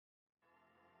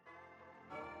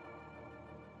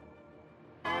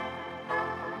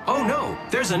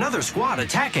There's another squad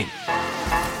attacking.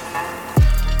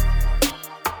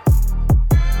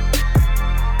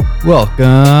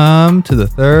 Welcome to the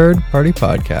Third Party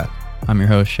Podcast. I'm your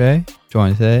host, Shay,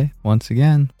 joined today, once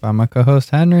again, by my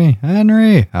co-host, Henry.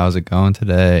 Henry, how's it going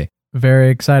today? Very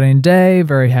exciting day.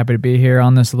 Very happy to be here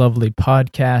on this lovely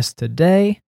podcast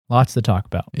today. Lots to talk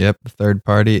about. Yep, the Third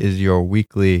Party is your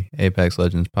weekly Apex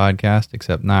Legends podcast,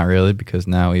 except not really, because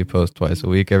now we post twice a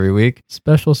week, every week.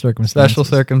 Special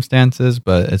circumstances,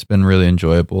 but it's been really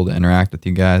enjoyable to interact with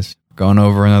you guys. Going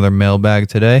over another mailbag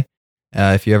today.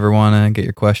 If you ever want to get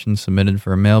your questions submitted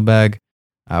for a mailbag,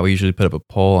 we usually put up a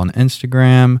poll on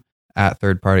Instagram at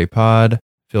Third Party Pod.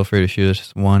 Feel free to shoot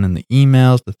us one in the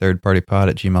emails, the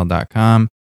thirdpartypod@gmail.com.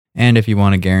 And if you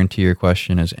want to guarantee your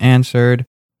question is answered,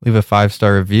 leave a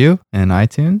 5-star review in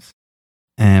iTunes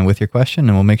and with your question,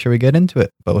 and we'll make sure we get into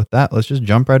it. But with that, let's just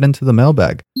jump right into the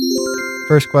mailbag.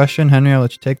 First question, Henry, I'll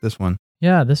let you take this one.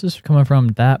 Yeah, this is coming from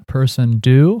That Person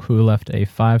Do, who left a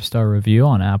 5-star review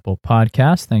on Apple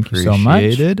Podcasts. Thank you so much.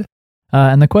 Appreciated.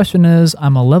 And the question is,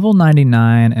 I'm a level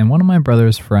 99 and one of my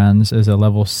brother's friends is a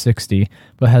level 60,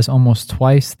 but has almost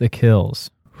twice the kills.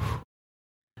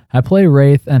 I play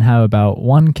Wraith and have about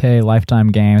 1K lifetime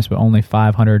games, but only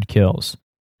 500 kills.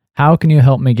 How can you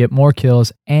help me get more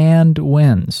kills and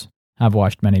wins? I've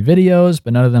watched many videos,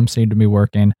 but none of them seem to be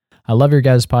working. I love your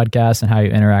guys' podcast and how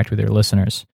you interact with your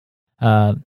listeners.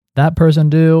 That Person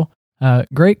Do,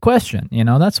 great question. You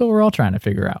know, that's what we're all trying to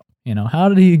figure out. You know, how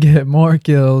do you get more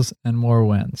kills and more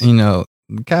wins? You know,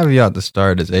 the caveat to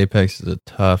start is Apex is a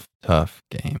tough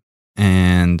game,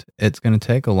 and it's going to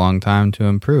take a long time to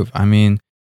improve. I mean,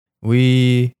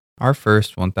 our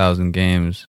first 1,000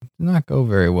 games did not go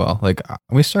very well. Like,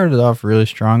 we started off really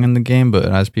strong in the game, but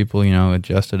as people,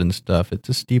 adjusted and stuff, it's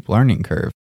a steep learning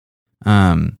curve.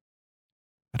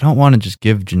 I don't want to just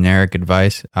give generic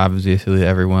advice. Obviously,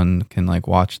 everyone can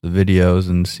watch the videos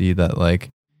and see that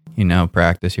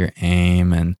practice your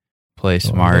aim and play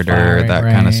smarter, that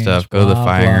kind of stuff. Go to the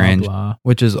firing range,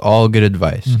 which is all good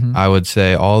advice. Mm-hmm. I would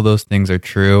say all those things are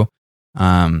true.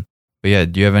 But yeah,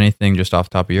 do you have anything just off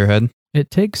the top of your head? It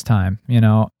takes time,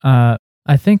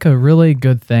 I think a really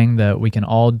good thing that we can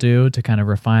all do to kind of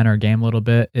refine our game a little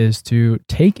bit is to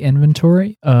take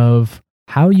inventory of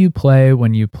how you play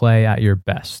when you play at your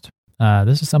best.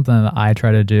 This is something that I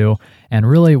try to do, and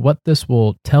really what this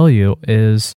will tell you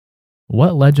is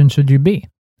what legend should you be?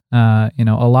 A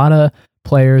lot of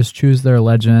players choose their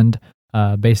legend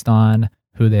based on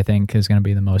who they think is going to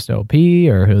be the most OP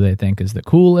or who they think is the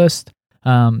coolest.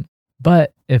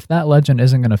 But if that legend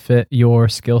isn't going to fit your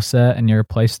skill set and your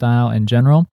play style in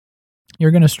general, you're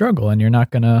going to struggle and you're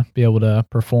not going to be able to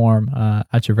perform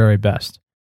at your very best.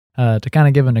 To kind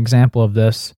of give an example of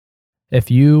this,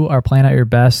 if you are playing at your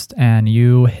best and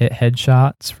you hit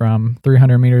headshots from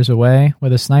 300 meters away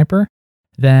with a sniper,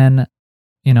 then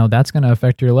that's going to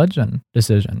affect your legend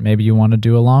decision. Maybe you want to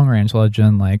do a long-range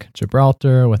legend like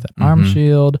Gibraltar with an arm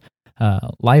shield,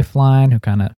 Lifeline, who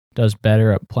kind of does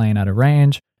better at playing at a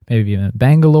range, maybe even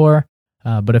Bangalore.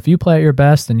 But if you play at your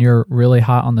best and you're really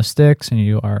hot on the sticks and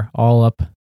you are all up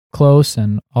close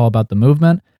and all about the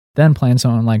movement, then playing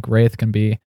someone like Wraith can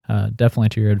be definitely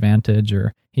to your advantage,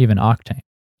 or even Octane.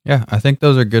 Yeah, I think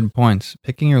those are good points.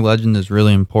 Picking your legend is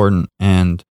really important,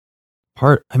 and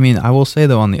I will say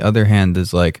though, on the other hand,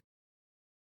 is the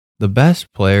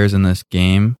best players in this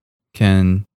game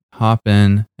can hop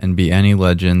in and be any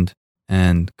legend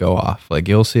and go off.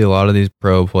 You'll see a lot of these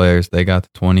pro players, they got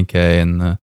the 20K and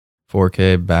the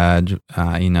 4K badge,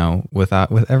 with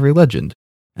every legend.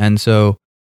 And so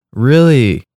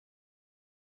really,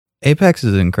 Apex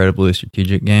is an incredibly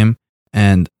strategic game,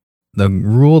 and the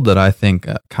rule that I think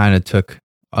kind of took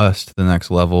us to the next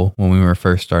level when we were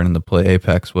first starting to play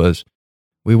Apex was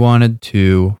we wanted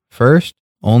to first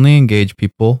only engage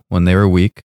people when they were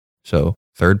weak, so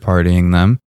third partying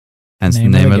them, hence the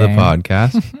name of the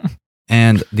podcast.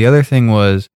 And the other thing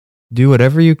was do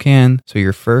whatever you can so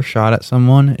your first shot at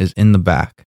someone is in the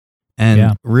back.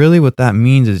 And really what that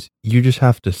means is you just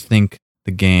have to think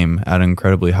the game at an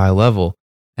incredibly high level.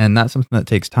 And that's something that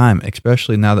takes time,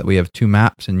 especially now that we have 2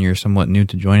 maps and you're somewhat new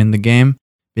to joining the game.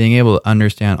 Being able to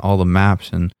understand all the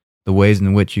maps and the ways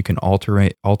in which you can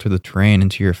alter the terrain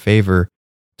into your favor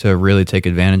to really take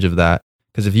advantage of that.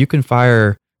 Because if you can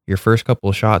fire your first couple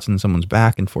of shots in someone's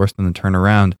back and force them to turn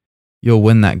around, you'll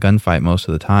win that gunfight most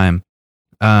of the time.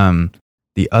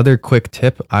 The other quick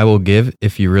tip I will give,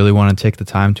 if you really want to take the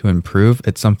time to improve,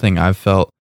 it's something I've felt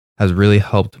has really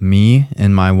helped me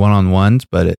in my one-on-ones,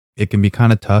 but it can be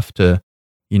kind of tough to,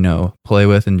 play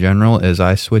with in general, is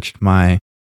I switched my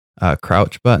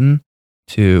crouch button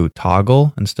to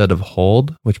toggle instead of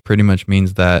hold, which pretty much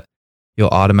means that you'll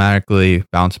automatically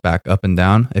bounce back up and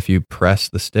down if you press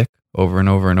the stick over and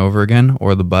over and over again,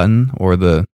 or the button or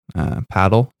the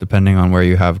paddle, depending on where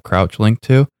you have crouch linked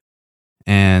to.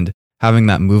 And having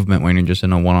that movement when you're just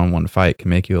in a one-on-one fight can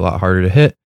make you a lot harder to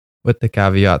hit, with the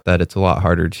caveat that it's a lot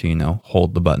harder to,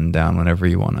 hold the button down whenever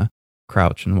you want to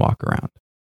crouch and walk around.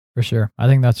 For sure. I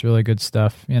think that's really good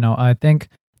stuff. I think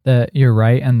that you're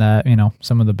right, and that,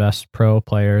 some of the best pro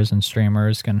players and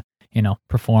streamers can,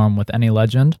 perform with any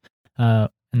legend. And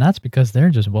that's because they're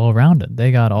just well-rounded.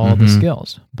 They got all the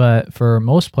skills. But for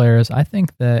most players, I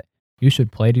think that you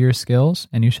should play to your skills,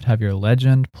 and you should have your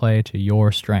legend play to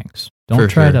your strengths. Don't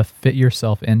try to fit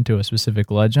yourself into a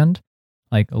specific legend.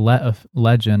 Like, let a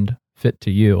legend fit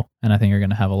to you, and I think you're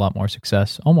going to have a lot more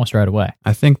success almost right away.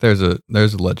 I think there's a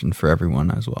legend for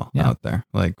everyone as well out there,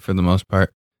 like, for the most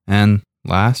part. And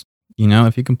last,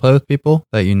 if you can play with people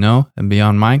that and be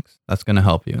on mics, that's going to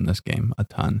help you in this game a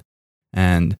ton.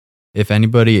 And if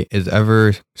anybody is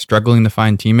ever struggling to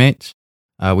find teammates,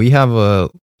 we have a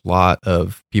lot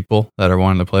of people that are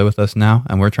wanting to play with us now,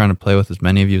 and we're trying to play with as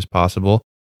many of you as possible.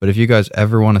 But if you guys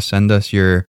ever want to send us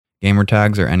your gamer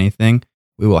tags or anything,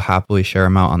 we will happily share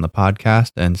them out on the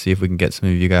podcast and see if we can get some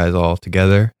of you guys all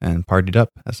together and partied up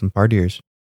as some partiers.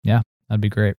 Yeah, that'd be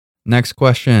great. Next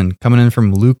question coming in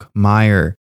from Luke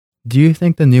Meyer. Do you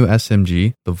think the new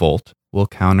SMG, the Volt, will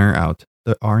counter out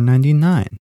the R99?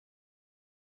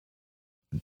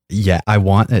 Yeah, I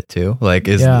want it to. Like,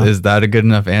 is that a good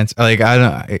enough answer? Like,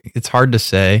 it's hard to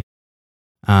say.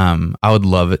 I would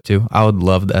love it to. I would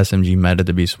love the SMG meta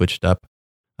to be switched up.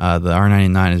 The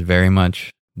R99 is very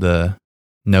much the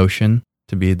notion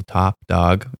to be the top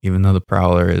dog, even though the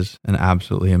Prowler is an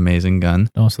absolutely amazing gun.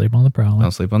 Don't sleep on the Prowler.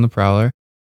 Don't sleep on the Prowler.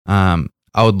 I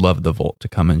would love the Volt to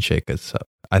come and shake us up.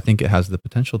 I think it has the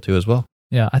potential to as well.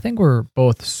 Yeah, I think we're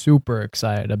both super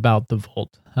excited about the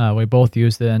Volt. We both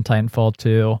used it in Titanfall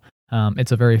 2.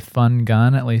 It's a very fun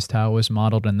gun, at least how it was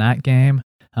modeled in that game.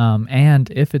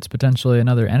 And if it's potentially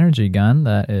another energy gun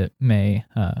that it may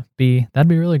be, that'd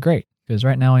be really great. Because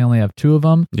right now we only have 2 of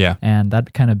them. Yeah. And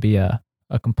that'd kind of be a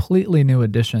completely new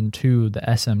addition to the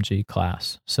SMG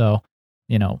class. So,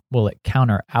 will it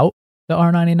counter out the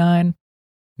R99?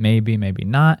 Maybe, maybe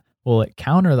not. Will it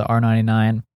counter the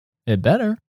R99? It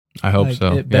better. I hope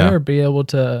so. It better be able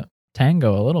to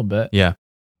tango a little bit. Yeah.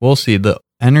 We'll see. The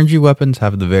energy weapons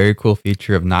have the very cool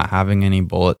feature of not having any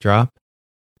bullet drop.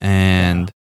 And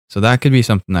so that could be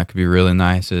something that could be really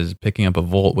nice, is picking up a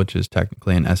Volt, which is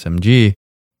technically an SMG,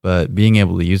 but being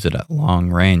able to use it at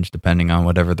long range, depending on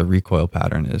whatever the recoil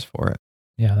pattern is for it.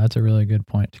 Yeah, that's a really good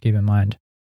point to keep in mind.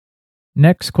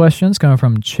 Next question is coming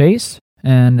from Chase,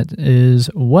 and it is,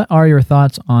 what are your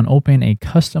thoughts on opening a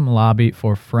custom lobby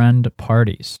for friend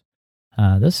parties?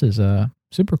 This is a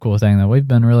super cool thing that we've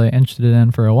been really interested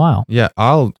in for a while. Yeah,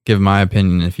 I'll give my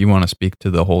opinion if you want to speak to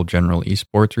the whole general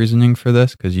esports reasoning for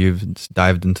this, because you've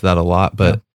dived into that a lot.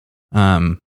 But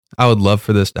I would love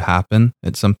for this to happen.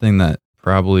 It's something that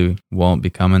probably won't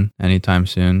be coming anytime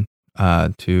soon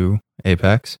to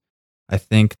Apex. I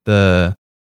think the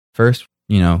first,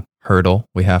 hurdle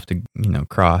we have to,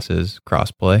 cross is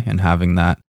crossplay and having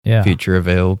that feature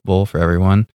available for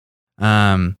everyone.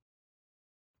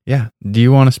 Yeah. Do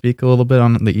you want to speak a little bit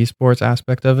on the esports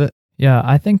aspect of it? Yeah,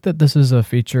 I think that this is a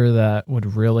feature that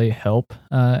would really help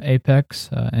Apex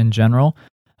in general.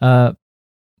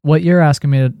 What you're asking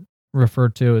me to refer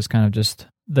to is kind of just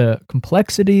the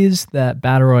complexities that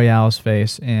battle royales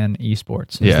face in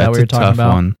esports. Is that what you're talking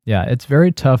about? One. Yeah, it's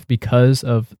very tough because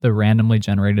of the randomly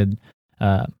generated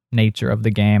nature of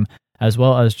the game, as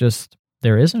well as just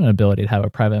there isn't an ability to have a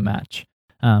private match.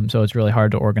 So it's really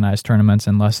hard to organize tournaments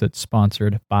unless it's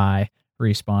sponsored by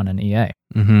Respawn and EA.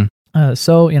 Mm-hmm.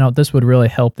 So, this would really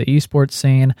help the esports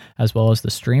scene as well as the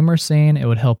streamer scene. It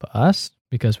would help us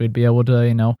because we'd be able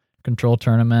to, control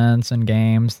tournaments and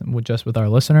games just with our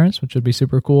listeners, which would be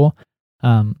super cool.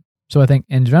 So I think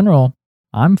in general,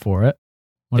 I'm for it.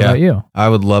 What about you? I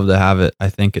would love to have it. I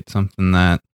think it's something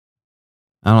that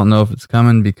I don't know if it's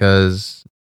coming because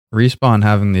Respawn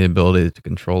having the ability to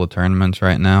control the tournaments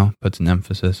right now puts an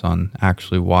emphasis on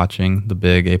actually watching the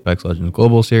big Apex Legends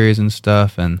Global Series and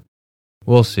stuff, and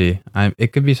we'll see.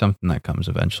 It could be something that comes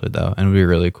eventually, though, and it'd be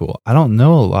really cool. I don't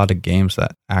know a lot of games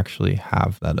that actually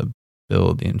have that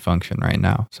ability and function right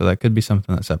now, so that could be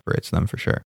something that separates them for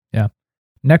sure. Yeah.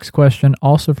 Next question,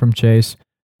 also from Chase.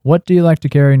 What do you like to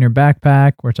carry in your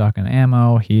backpack? We're talking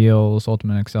ammo, heals,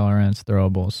 ultimate accelerants,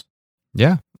 throwables.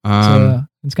 Yeah.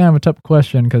 It's kind of a tough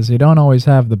question because you don't always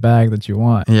have the bag that you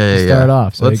want to start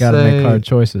off, so you got to make hard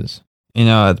choices.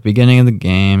 At the beginning of the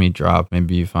game, you drop,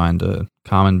 maybe you find a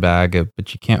common bag,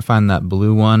 but you can't find that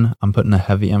blue one, I'm putting a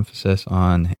heavy emphasis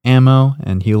on ammo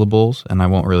and healables, and I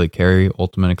won't really carry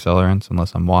ultimate accelerants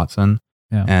unless I'm Watson.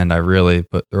 Yeah. And I really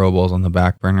put throwables on the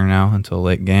back burner now until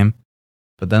late game.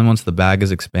 But then once the bag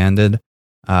is expanded,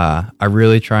 I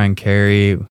really try and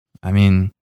carry, I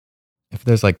mean, if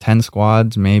there's like 10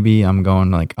 squads, maybe I'm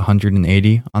going like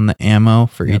 180 on the ammo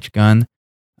for each gun.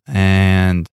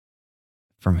 And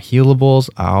from healables,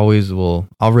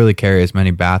 I'll really carry as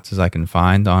many bats as I can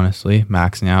find, honestly,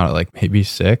 maxing out at like maybe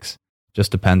 6.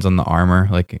 Just depends on the armor.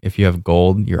 Like if you have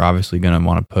gold, you're obviously going to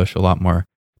want to push a lot more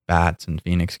bats and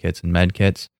phoenix kits and med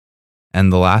kits.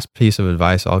 And the last piece of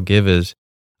advice I'll give is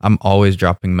I'm always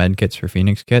dropping med kits for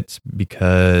phoenix kits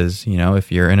because, you know,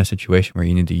 if you're in a situation where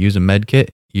you need to use a med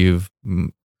kit, you've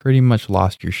pretty much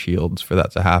lost your shields for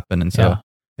that to happen. And so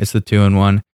it's the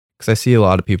 2-in-1, because I see a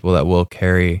lot of people that will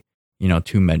carry, you know,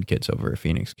 2 med kits over a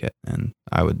phoenix kit, and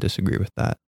I would disagree with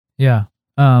that. Yeah.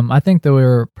 I think that we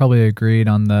were probably agreed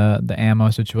on the ammo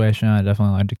situation. I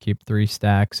definitely like to keep 3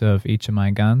 stacks of each of my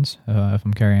guns if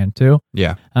I'm carrying 2.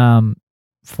 Yeah.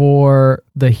 For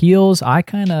the heals, I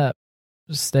kind of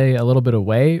stay a little bit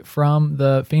away from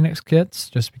the Phoenix kits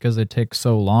just because they take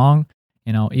so long.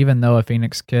 You know, even though a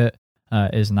Phoenix kit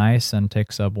is nice and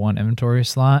takes up 1 inventory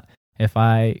slot, if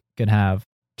I could have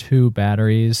 2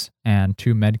 batteries and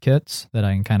 2 med kits that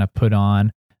I can kind of put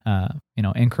on, you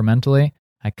know, incrementally,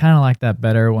 I kind of like that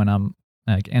better when I'm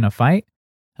like in a fight.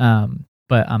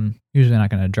 But I'm usually not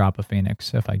going to drop a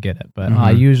Phoenix if I get it. But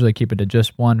I usually keep it to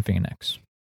just 1 Phoenix.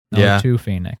 No 2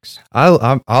 Phoenix.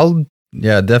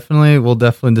 We'll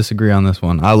definitely disagree on this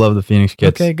one. I love the Phoenix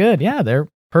kits. Okay, good. Yeah, they're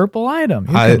purple item.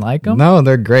 You can like them. No,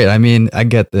 they're great. I mean, I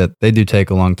get that they do take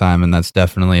a long time, and that's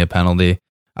definitely a penalty.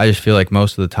 I just feel like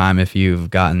most of the time, if you've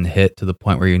gotten hit to the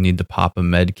point where you need to pop a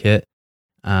med kit,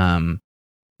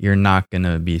 you're not going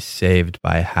to be saved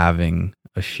by having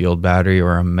a shield battery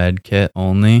or a med kit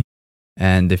only.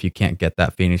 And if you can't get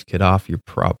that Phoenix kit off, you're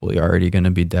probably already going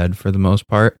to be dead for the most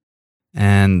part.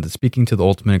 And speaking to the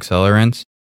ultimate accelerants,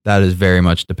 that is very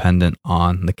much dependent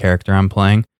on the character I'm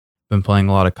playing. Been playing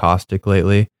a lot of Caustic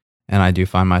lately, and I do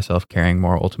find myself carrying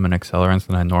more ultimate accelerants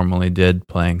than I normally did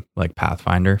playing like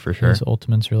Pathfinder for sure. This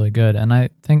ultimate's really good. And I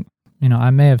think, you know,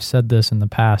 I may have said this in the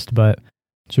past, but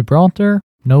Gibraltar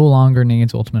no longer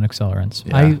needs ultimate accelerants.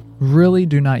 Yeah. I really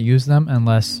do not use them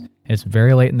unless it's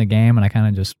very late in the game and I kind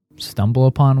of just stumble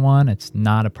upon one. It's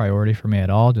not a priority for me at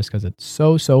all just because it's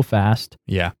so fast.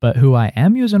 Yeah. But who I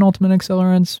am using ultimate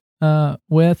accelerants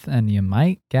with, and you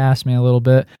might gas me a little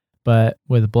bit, but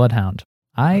with Bloodhound,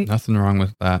 nothing wrong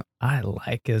with that. I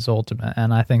like his ultimate,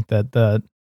 and I think that the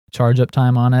charge up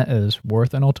time on it is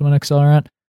worth an ultimate accelerant.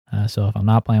 So if I'm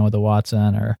not playing with a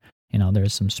Watson, or you know,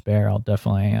 there's some spare, I'll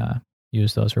definitely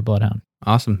use those for Bloodhound.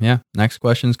 Awesome. Yeah. Next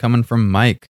question's coming from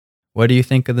Mike. What do you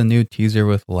think of the new teaser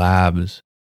with Labs?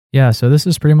 Yeah, so this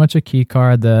is pretty much a key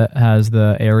card that has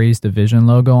the Ares Division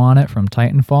logo on it from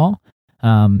Titanfall.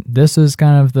 This is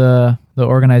kind of the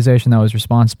organization that was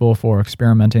responsible for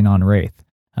experimenting on Wraith.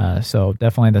 So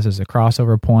definitely this is a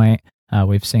crossover point.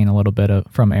 We've seen a little bit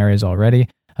from Ares already.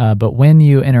 But when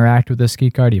you interact with this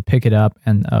key card, you pick it up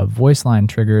and a voice line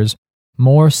triggers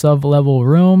more sub-level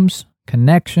rooms,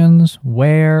 connections,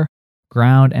 where,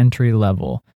 ground entry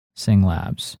level, Sing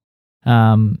Labs.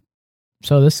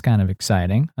 So this is kind of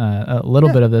exciting. A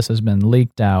little bit of this has been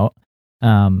leaked out.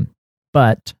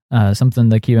 But something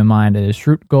to keep in mind is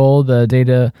Shroot Gold, the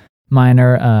data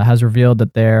miner, has revealed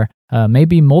that there may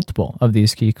be multiple of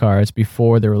these key cards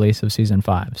before the release of Season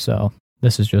 5. So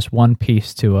this is just one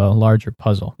piece to a larger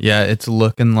puzzle. Yeah, it's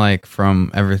looking like,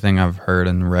 from everything I've heard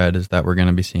and read, is that we're going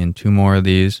to be seeing 2 more of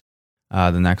these.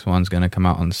 The next one's going to come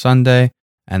out on Sunday,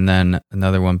 and then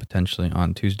another one potentially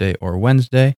on Tuesday or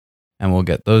Wednesday. And we'll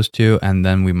get those 2, and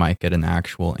then we might get an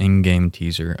actual in-game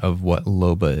teaser of what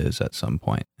Loba is at some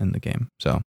point in the game.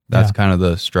 So that's kind of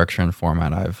the structure and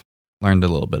format I've learned a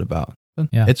little bit about. But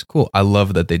it's cool. I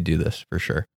love that they do this for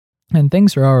sure. And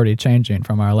things are already changing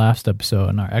from our last episode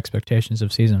and our expectations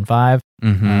of Season 5.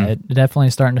 It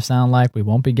definitely starting to sound like we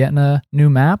won't be getting a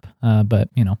new map, but,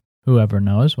 you know, whoever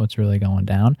knows what's really going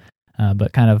down.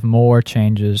 But kind of more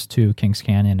changes to Kings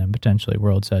Canyon and potentially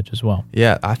World's Edge as well.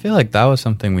 Yeah, I feel like that was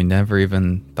something we never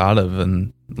even thought of.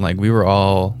 And like we were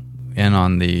all in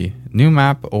on the new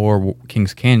map or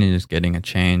Kings Canyon is getting a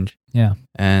change. Yeah.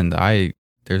 And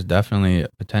there's definitely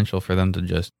potential for them to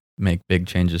just make big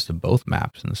changes to both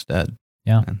maps instead.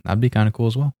 Yeah. And that'd be kind of cool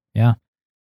as well. Yeah.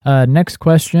 Next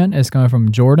question is coming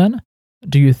from Jordan.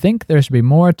 Do you think there should be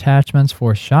more attachments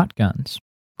for shotguns?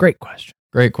 Great question.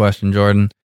 Great question, Jordan.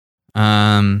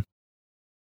 I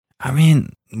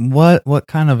mean, What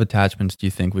kind of attachments do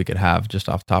you think we could have just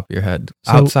off the top of your head?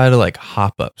 So- Outside of like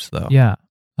hop ups though. Yeah.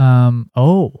 Because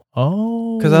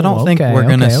I don't think we're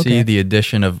gonna see the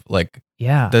addition of like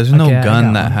Yeah. there's no okay, I gun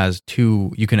got that one. has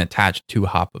two you can attach two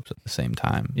hop ups at the same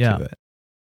time Yeah. to it.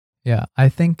 Yeah, I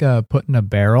think putting a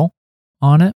barrel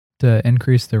on it to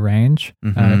increase the range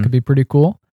Mhm. could be pretty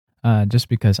cool. Just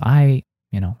because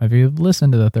if you've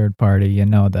listened to the third party, you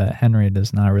know that Henry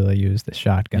does not really use the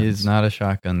shotguns. He's not a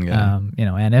shotgun guy.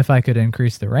 And if I could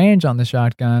increase the range on the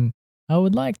shotgun, I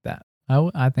would like that.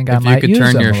 I think I If you might could use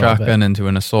turn them your a little bit. shotgun into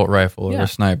an assault rifle or Yeah. a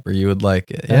sniper, you would like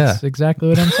it. That's exactly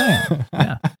what I'm saying.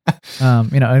 Yeah.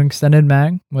 An extended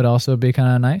mag would also be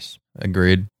kind of nice.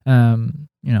 Agreed.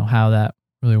 How that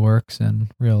really works in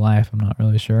real life, I'm not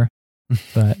really sure.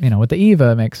 But, with the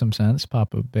EVA, it makes some sense.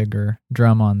 Pop a bigger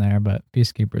drum on there, but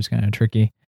Peacekeeper is kind of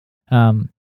tricky.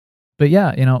 But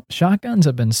yeah, shotguns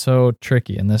have been so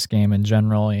tricky in this game in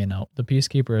general. The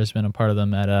Peacekeeper has been a part of the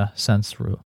meta since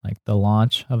through like the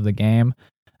launch of the game.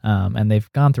 And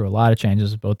they've gone through a lot of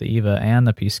changes with both the EVA and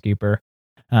the Peacekeeper.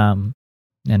 In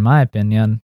my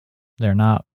opinion, they're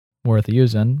not worth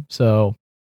using. So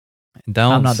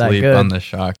Don't not that sleep good. on the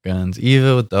shotguns.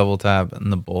 EVA with double tap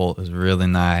and the bolt is really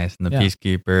nice. And the Yeah.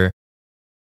 Peacekeeper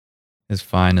is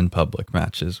fine in public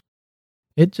matches.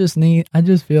 I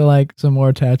just feel like some more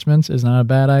attachments is not a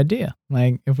bad idea.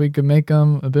 Like if we could make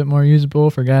them a bit more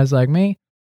usable for guys like me,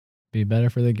 be better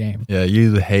for the game. Yeah,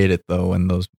 you hate it though when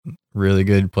those really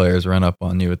good players run up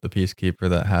on you with the Peacekeeper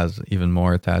that has even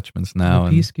more attachments now.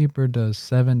 The Peacekeeper does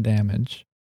 7 damage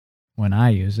when I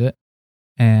use it,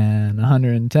 and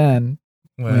 110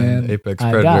 when Apex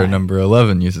I Predator die. number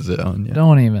 11 uses it on you.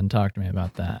 Don't even talk to me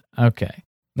about that. Okay.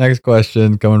 Next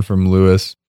question coming from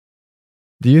Lewis.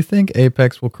 Do you think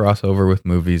Apex will cross over with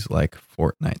movies like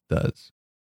Fortnite does?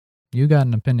 You got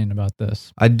an opinion about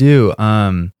this. I do.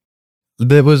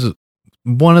 That was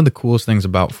one of the coolest things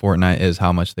about Fortnite is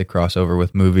how much they cross over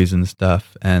with movies and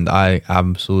stuff, and I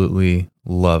absolutely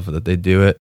love that they do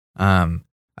it.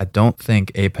 I don't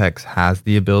think Apex has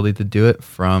the ability to do it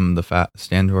from the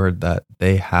standard that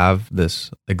they have this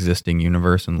existing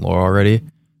universe and lore already.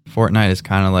 Fortnite is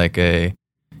kind of like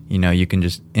you can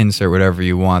just insert whatever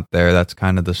you want there. That's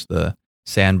kind of just the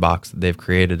sandbox that they've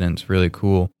created, and it's really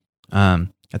cool.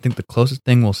 I think the closest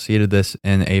thing we'll see to this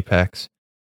in Apex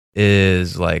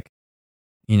is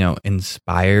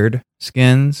inspired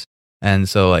skins. And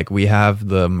so we have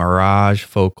the Mirage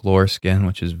Folklore skin,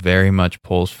 which is very much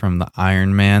pulls from the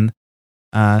Iron Man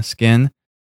skin.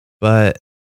 But,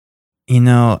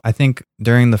 I think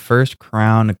during the first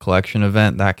Crown Collection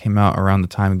event that came out around the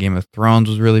time Game of Thrones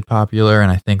was really popular.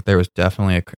 And I think there was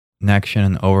definitely a connection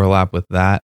and overlap with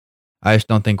that. I just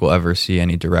don't think we'll ever see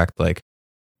any direct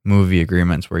movie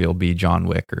agreements where you'll be John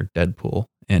Wick or Deadpool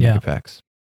in Apex.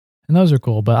 And those are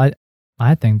cool, but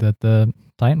I think that the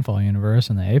Titanfall universe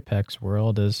and the Apex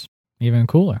world is even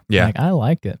cooler. Yeah. I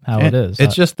like it how it is.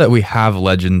 It's just that we have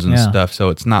legends and Yeah. stuff, so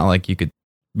it's not like you could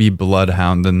be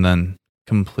Bloodhound and then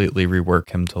completely rework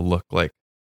him to look like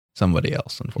somebody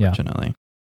else, unfortunately.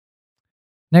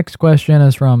 Next question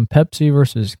is from Pepsi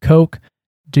versus Coke.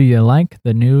 Do you like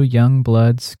the new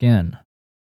Youngblood skin?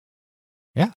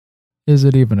 Yeah. Is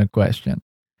it even a question?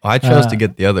 Well, I chose to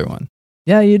get the other one.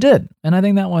 Yeah, you did. And I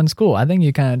think that one's cool. I think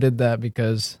you kind of did that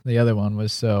because the other one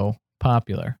was so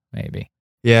popular, maybe.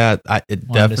 Yeah, it Wanted to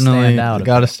definitely stand out a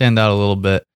got to bit. stand out a little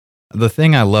bit. The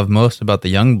thing I love most about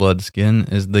the Youngblood skin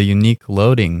is the unique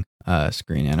loading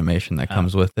screen animation that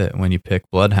comes with it when you pick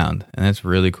Bloodhound, and it's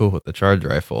really cool with the charge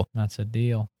rifle. That's a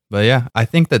deal. But yeah, I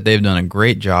think that they've done a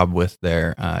great job with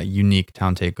their unique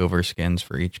town takeover skins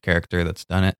for each character that's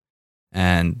done it,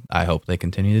 and I hope they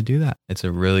continue to do that. It's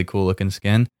a really cool looking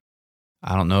skin.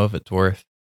 I don't know if it's worth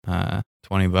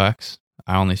 $20.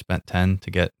 I only spent 10 to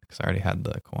get because I already had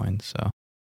the coins. So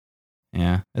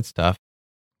yeah, it's tough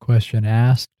Question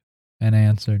asked and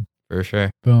answered. for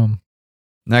sure. Boom.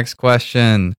 Next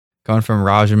question coming from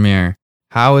Rajamir.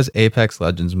 How is Apex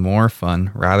Legends more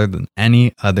fun rather than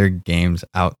any other games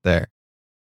out there?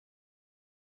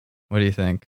 What do you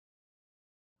think?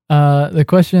 The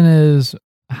question is,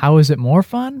 how is it more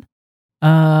fun?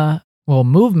 Well,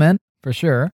 movement for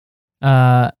sure.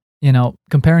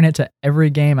 Comparing it to every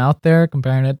game out there,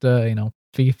 comparing it to,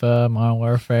 FIFA, Modern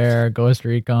Warfare, Ghost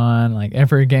Recon,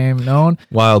 every game known.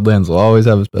 Wildlands will always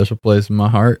have a special place in my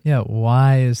heart. Yeah,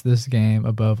 why is this game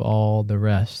above all the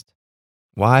rest?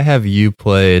 Why have you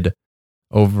played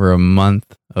over a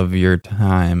month of your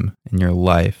time in your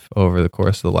life over the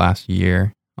course of the last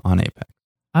year on Apex?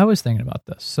 I was thinking about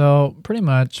this. So pretty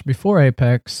much before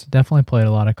Apex, definitely played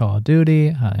a lot of Call of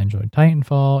Duty. I enjoyed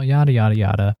Titanfall, yada, yada,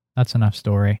 yada. That's enough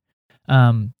story.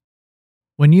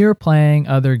 when you're playing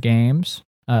other games,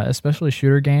 especially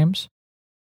shooter games,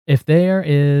 if there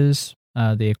is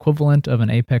the equivalent of an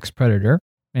apex predator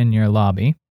in your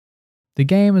lobby, the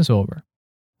game is over.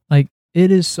 Like,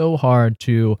 it is so hard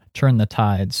to turn the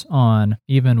tides on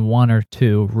even one or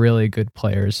two really good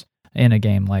players in a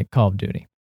game like Call of Duty.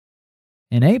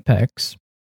 In Apex,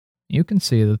 you can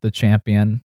see that the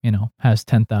champion, has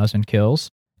 10,000 kills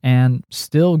and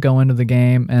still go into the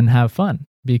game and have fun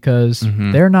because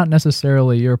they're not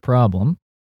necessarily your problem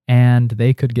and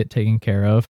they could get taken care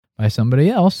of by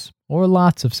somebody else or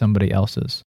lots of somebody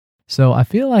else's. So I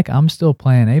feel like I'm still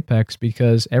playing Apex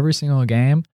because every single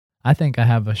game, I think I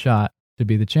have a shot to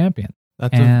be the champion.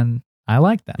 I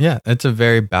like that. Yeah, it's a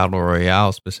very Battle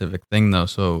Royale specific thing, though.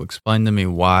 So explain to me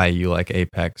why you like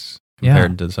Apex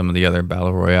compared to some of the other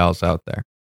Battle Royales out there.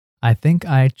 I think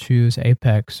I choose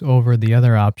Apex over the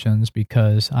other options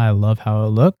because I love how it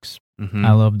looks.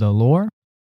 I love the lore.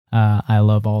 I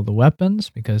love all the weapons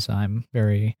because I'm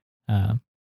very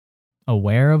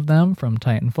aware of them from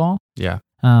Titanfall. Yeah.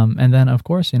 And then, of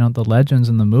course, the legends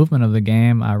and the movement of the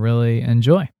game I really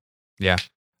enjoy. Yeah.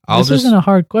 This isn't a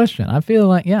hard question. I feel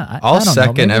like, I'll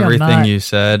second everything you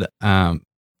said. And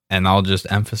I'll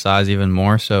just emphasize even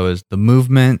more so is the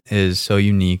movement is so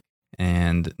unique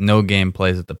and no game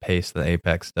plays at the pace that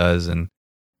Apex does. And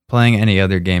playing any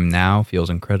other game now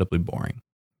feels incredibly boring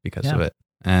because of it.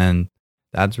 And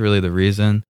that's really the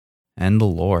reason. And the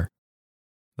lore.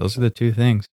 Those are the two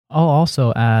things. I'll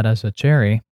also add as a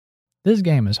cherry, this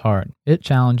game is hard. It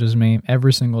challenges me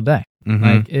every single day.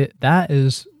 That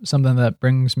is something that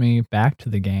brings me back to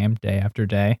the game day after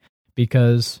day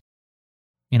because,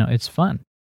 it's fun.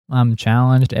 I'm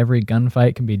challenged. Every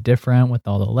gunfight can be different with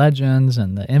all the legends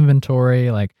and the inventory.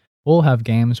 Like, we'll have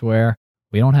games where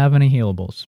we don't have any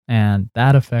healables, and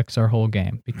that affects our whole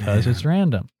game because it's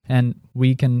random. And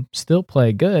we can still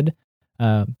play good,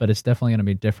 but it's definitely going to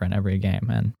be different every game,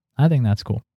 and I think that's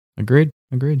cool. Agreed.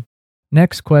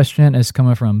 Next question is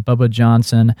coming from Bubba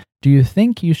Johnson. Do you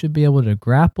think you should be able to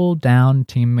grapple down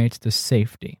teammates to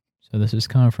safety? So this is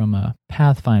coming from a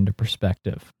Pathfinder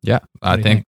perspective. Yeah, I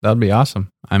think that'd be awesome.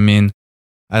 I mean,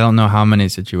 I don't know how many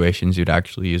situations you'd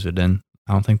actually use it in.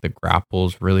 I don't think the grapple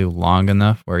is really long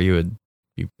enough where you would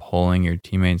be pulling your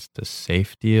teammates to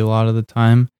safety a lot of the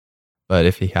time. But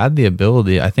if he had the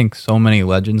ability, I think so many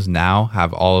legends now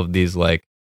have all of these like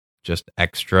just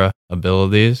extra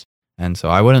abilities. And so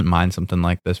I wouldn't mind something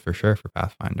like this for sure for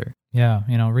Pathfinder. Yeah,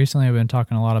 recently I've been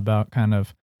talking a lot about kind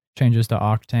of changes to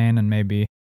Octane and maybe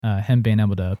him being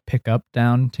able to pick up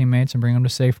down teammates and bring them to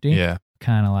safety. Yeah.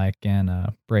 Kind of like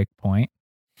in Breakpoint,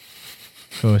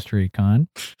 Ghost Recon.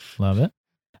 Love it.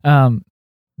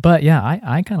 But yeah,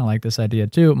 I kind of like this idea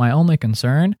too. My only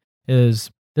concern is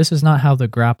this is not how the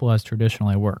grapple has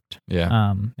traditionally worked.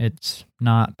 Yeah. It's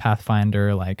not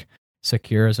Pathfinder like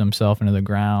secures himself into the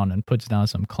ground and puts down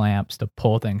some clamps to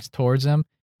pull things towards him.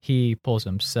 He pulls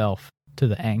himself to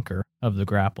the anchor of the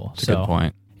grapple. That's a good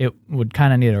point. It would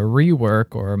kind of need a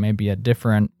rework or maybe a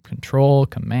different control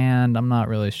command. I'm not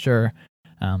really sure.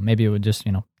 Maybe it would just,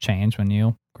 change when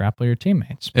you grapple your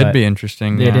teammates. It'd be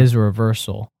interesting. It is a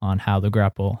reversal on how the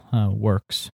grapple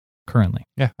works currently.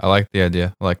 Yeah, I like the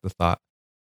idea. I like the thought.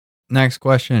 Next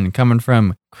question coming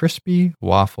from Crispy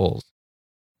Waffles.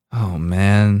 Oh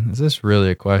man, is this really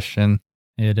a question?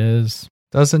 It is.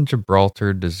 Doesn't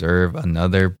Gibraltar deserve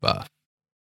another buff?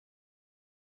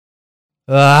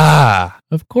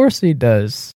 Of course he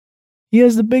does. He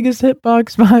has the biggest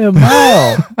hitbox by a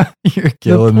mile. You're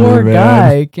killing me, man. The poor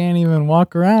guy can't even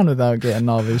walk around without getting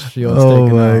all his shields taken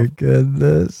off. Oh my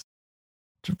goodness.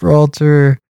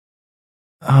 Gibraltar.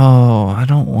 Oh, I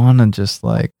don't want to just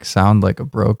like sound like a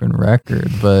broken record,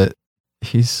 but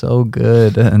he's so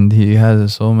good and he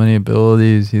has so many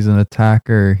abilities. He's an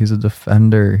attacker, he's a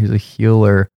defender, he's a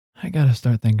healer. I gotta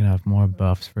start thinking of more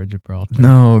buffs for Gibraltar.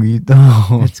 No, you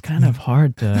don't. It's kind of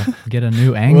hard to get a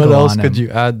new angle on him. What else could you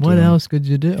add to What him? else could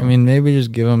you do? I mean, maybe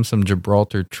just give him some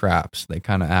Gibraltar traps. They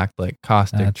kind of act like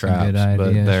caustic traps,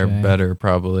 but they're better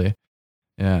probably.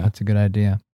 Yeah. That's a good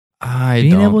idea.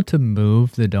 Being able to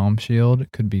move the dome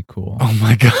shield could be cool. Oh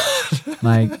my god.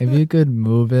 Like if you could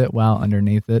move it while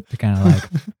underneath it to kind of like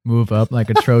move up like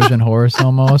a Trojan horse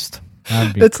almost.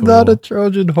 That'd be It's cool. not a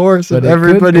Trojan horse, but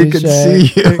everybody could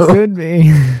see you. It could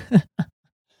be.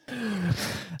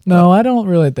 No, I don't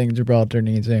really think Gibraltar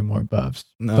needs any more buffs.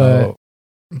 No. But,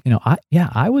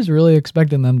 I was really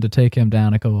expecting them to take him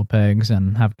down a couple pegs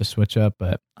and have to switch up,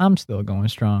 but I'm still going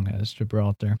strong as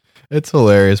Gibraltar. It's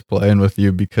hilarious playing with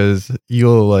you because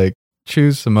you'll like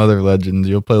choose some other legends.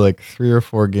 You'll play like 3 or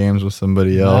 4 games with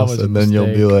somebody That else, was a and then you'll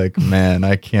be mistake. like, "Man,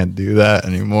 I can't do that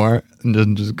anymore." And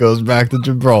then just goes back to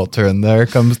Gibraltar, and there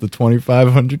comes the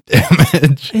 2,500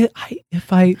 damage.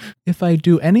 If I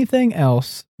do anything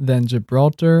else than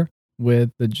Gibraltar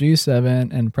with the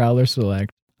G7 and Prowler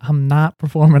Select, I'm not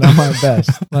performing at my best.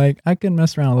 Like, I can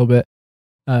mess around a little bit.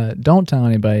 Don't tell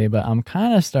anybody, but I'm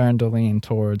kind of starting to lean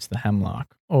towards the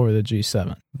Hemlock over the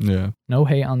G7. Yeah. No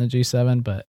hate on the G7,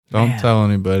 but Don't man, tell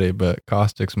anybody, but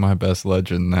Caustic's my best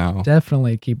legend now.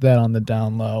 definitely keep that on the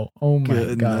down low. Oh my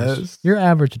gosh. Goodness. Your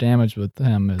average damage with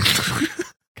him is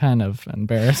kind of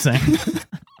embarrassing.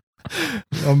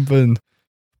 I've been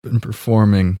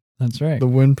performing. That's right. The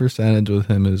win percentage with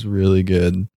him is really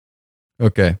good.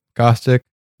 Okay, Caustic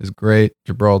is great.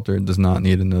 Gibraltar does not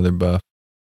need another buff.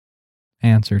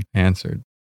 Answered. Answered.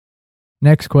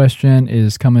 Next question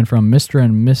is coming from Mr.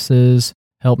 and Mrs.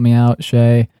 Help me out,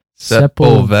 Shay.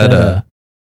 Sepulveda.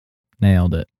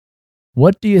 Nailed it.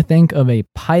 What do you think of a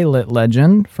pilot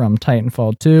legend from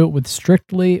Titanfall 2 with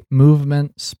strictly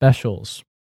movement specials?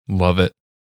 Love it.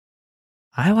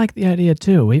 I like the idea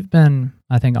too. We've been,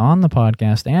 I think, on the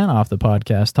podcast and off the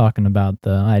podcast talking about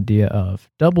the idea of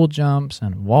double jumps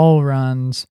and wall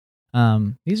runs.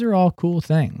 These are all cool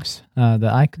things that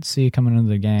I could see coming into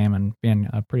the game and being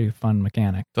a pretty fun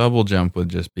mechanic. Double jump would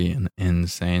just be an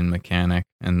insane mechanic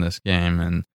in this game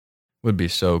and would be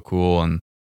so cool. And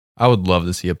I would love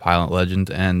to see a pilot legend,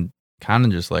 and kind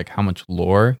of just like how much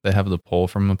lore they have to pull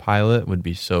from a pilot would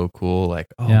be so cool. Like,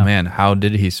 oh Yeah. man, how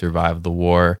did he survive the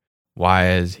war?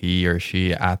 Why is he or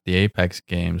she at the Apex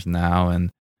games now? And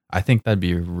I think that'd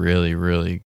be a really,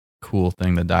 really cool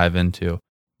thing to dive into.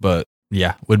 But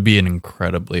yeah, would be an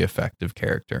incredibly effective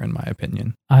character in my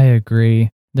opinion. I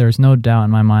agree. There's no doubt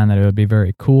in my mind that it would be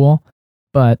very cool.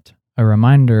 But a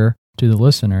reminder to the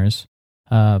listeners,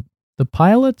 the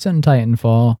pilots in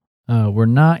Titanfall were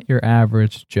not your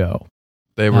average Joe.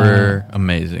 They were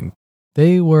amazing.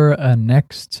 They were a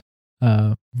next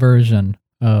version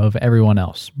of everyone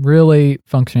else, really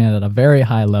functioning at a very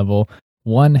high level,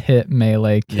 one-hit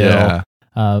melee kill.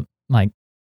 Yeah. Like,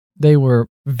 they were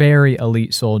very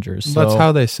elite soldiers. So, That's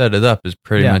how they set it up, is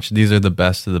pretty Yeah. much these are the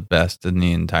best of the best in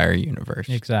the entire universe.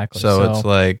 Exactly. So it's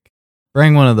like,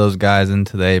 bring one of those guys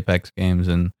into the Apex games,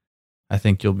 and I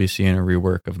think you'll be seeing a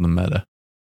rework of the meta.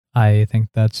 I think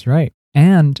that's right.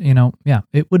 And, yeah,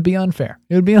 it would be unfair.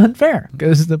 It would be unfair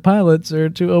because the pilots are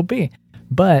too OP.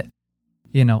 But,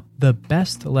 the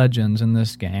best legends in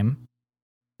this game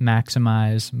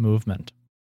maximize movement.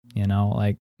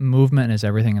 Like, movement is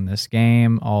everything in this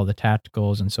game, all the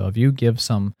tacticals. And so if you give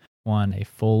someone a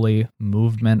fully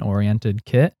movement-oriented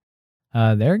kit,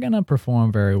 they're going to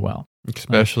perform very well.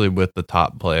 Especially with the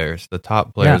top players. The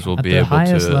top players will at be the able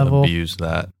highest to level, abuse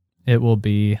that. It will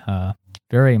be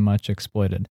very much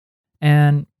exploited.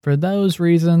 And for those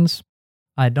reasons,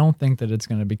 I don't think that it's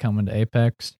going to be coming to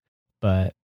Apex,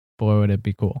 but boy, would it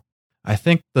be cool. I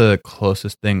think the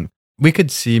closest thing, we could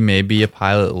see maybe a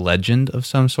pilot legend of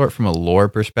some sort from a lore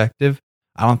perspective.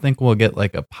 I don't think we'll get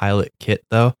like a pilot kit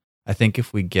though. I think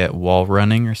if we get wall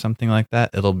running or something like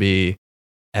that, it'll be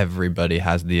everybody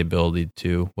has the ability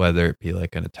to, whether it be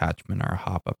like an attachment or a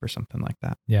hop up or something like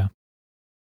that. Yeah.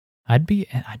 I'd be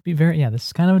very, this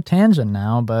is kind of a tangent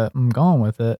now, but I'm going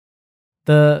with it.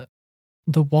 The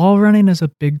wall running is a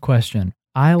big question.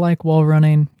 I like wall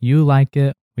running. You like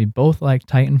it. We both like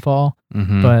Titanfall,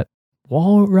 Mhm. but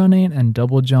wall running and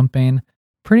double jumping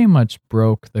pretty much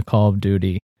broke the Call of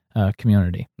Duty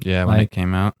community. Yeah, when like- it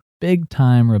came out. Big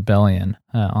time rebellion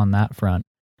on that front.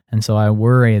 And so I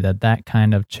worry that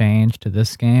kind of change to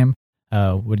this game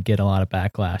would get a lot of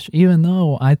backlash, even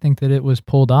though I think that it was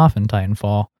pulled off in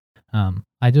Titanfall.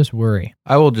 I just worry.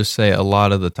 I will just say a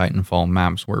lot of the Titanfall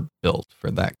maps were built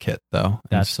for that kit though. And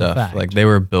That's a stuff. fact. Like they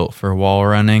were built for wall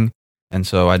running. And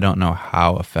so I don't know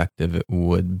how effective it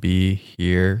would be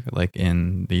here, like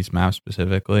in these maps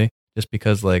specifically, just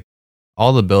because like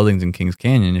all the buildings in Kings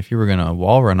Canyon, if you were going to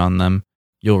wall run on them,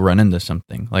 you'll run into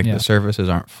something. Like Yeah. the surfaces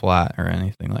aren't flat or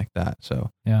anything like that.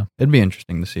 So Yeah. it'd be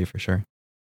interesting to see for sure.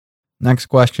 Next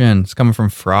question is coming from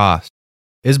Frost.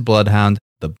 Is Bloodhound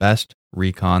the best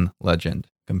recon legend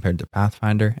compared to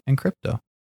Pathfinder and Crypto?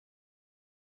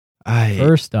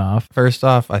 First off,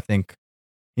 I think,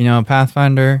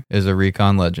 Pathfinder is a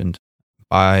recon legend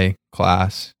by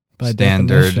class, By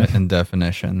standard, definition. and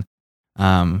definition.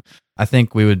 I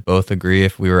think we would both agree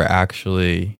if we're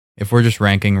just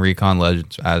ranking recon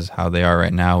legends as how they are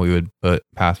right now, we would put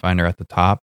Pathfinder at the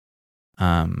top.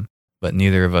 But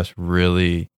neither of us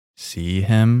really see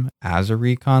him as a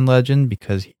recon legend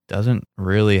because he doesn't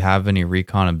really have any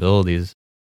recon abilities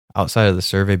outside of the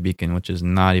survey beacon, which is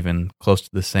not even close to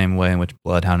the same way in which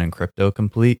Bloodhound and Crypto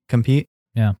compete.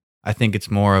 Yeah. I think it's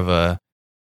more of a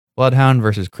Bloodhound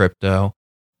versus Crypto,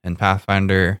 and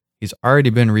Pathfinder, he's already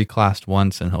been reclassed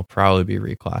once and he'll probably be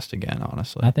reclassed again,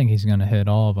 honestly. I think he's going to hit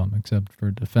all of them except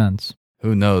for defense.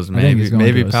 Who knows? I think he's going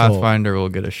Maybe to assault. Pathfinder will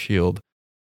get a shield.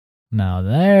 Now Now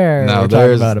we're talking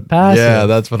there's about a passive. Yeah,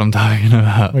 that's what I'm talking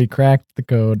about. We cracked the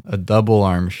code. A double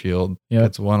arm shield. Yep.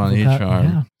 It's one on each arm.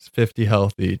 Yeah. It's 50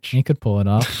 health each. He could pull it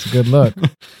off. It's a good look.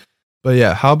 But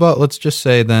yeah, how about let's just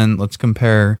say then let's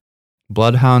compare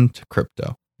Bloodhound to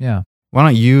Crypto. Yeah. Why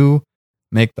don't you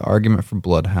make the argument for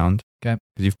Bloodhound? Okay.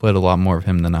 Because you've played a lot more of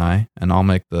him than I, and I'll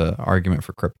make the argument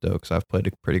for Crypto because I've played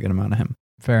a pretty good amount of him.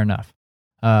 Fair enough.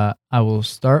 I will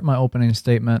start my opening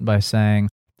statement by saying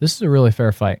this is a really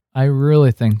fair fight. I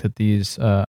really think that these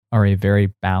are a very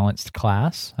balanced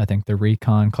class. I think the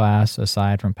Recon class,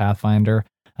 aside from Pathfinder,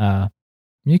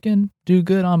 you can do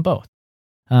good on both.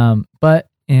 But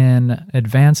in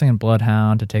advancing in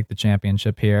Bloodhound to take the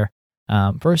championship here,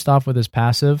 first off with his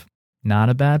passive, not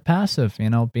a bad passive.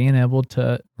 Being able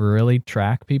to really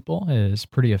track people is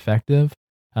pretty effective.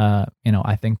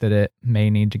 I think that it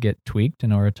may need to get tweaked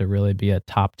in order to really be a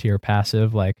top tier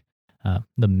passive like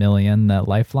the million that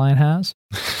Lifeline has.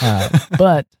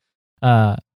 But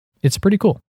it's pretty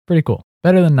cool. Pretty cool.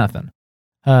 Better than nothing.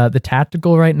 The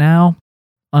tactical right now,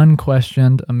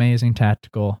 unquestioned, amazing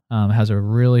tactical. Has a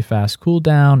really fast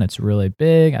cooldown. It's really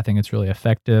big. I think it's really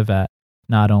effective at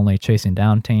not only chasing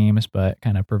down teams, but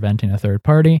kind of preventing a third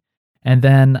party. And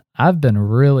then I've been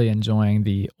really enjoying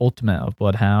the ultimate of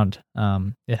Bloodhound.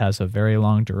 It has a very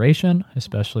long duration,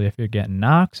 especially if you're getting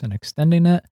knocks and extending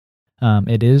it.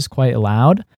 It is quite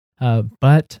loud,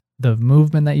 but the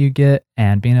movement that you get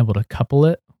and being able to couple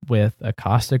it with a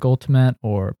Caustic ultimate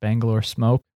or Bangalore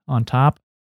Smoke on top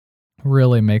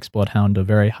really makes Bloodhound a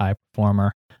very high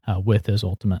performer with his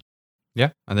ultimate.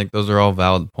 Yeah, I think those are all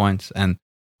valid points. And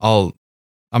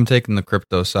I'm taking the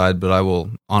Crypto side, but I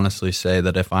will honestly say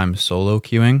that if I'm solo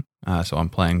queuing, so I'm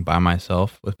playing by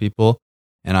myself with people,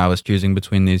 and I was choosing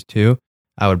between these two,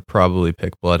 I would probably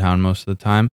pick Bloodhound most of the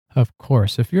time. Of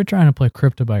course, if you're trying to play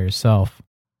Crypto by yourself,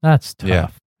 that's tough. Yeah.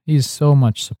 He's so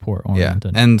much support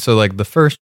oriented. Yeah, and so like the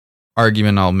first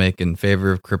argument I'll make in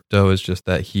favor of Crypto is just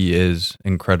that he is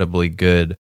incredibly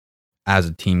good as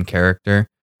a team character.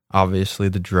 Obviously,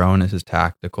 the drone is his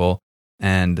tactical,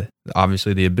 and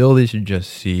obviously the ability to just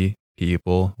see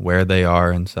people where they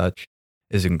are and such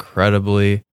is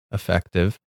incredibly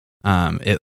effective.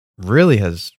 It really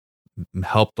has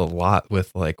helped a lot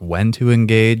with like when to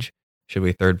engage, should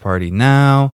we third party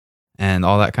now, and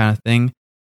all that kind of thing.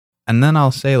 And then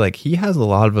I'll say like he has a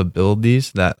lot of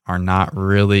abilities that are not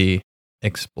really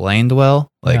explained well.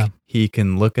 Like he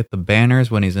can look at the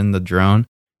banners when he's in the drone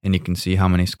and you can see how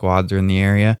many squads are in the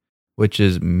area, which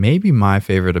is maybe my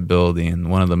favorite ability and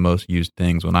one of the most used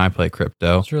things when I play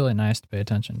Crypto. It's really nice to pay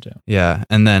attention to. Yeah.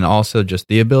 And then also just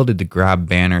the ability to grab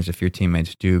banners if your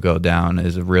teammates do go down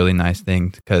is a really nice thing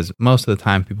because most of the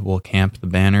time people will camp the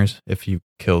banners if you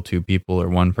kill two people or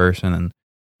one person. And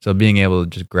so being able to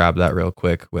just grab that real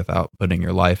quick without putting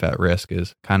your life at risk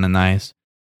is kind of nice.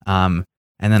 And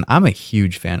then I'm a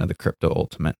huge fan of the Crypto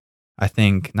ultimate. I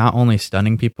think not only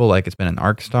stunning people like it's been an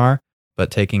Arc Star, but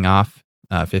taking off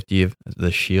 50 of the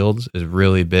shields is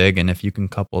really big. And if you can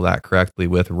couple that correctly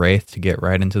with Wraith to get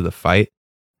right into the fight,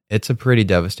 it's a pretty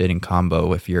devastating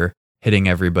combo if you're hitting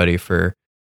everybody for,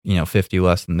 50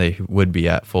 less than they would be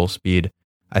at full speed.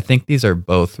 I think these are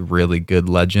both really good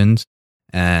legends,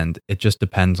 and it just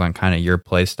depends on kind of your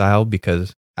play style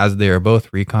because as they are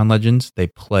both recon legends, they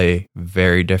play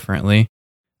very differently.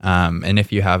 And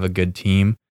if you have a good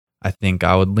team, I think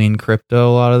I would lean Crypto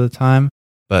a lot of the time,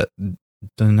 but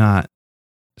do not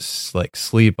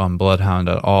sleep on Bloodhound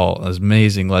at all.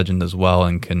 Amazing legend as well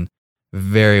and can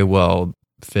very well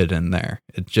fit in there.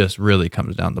 It just really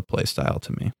comes down to play style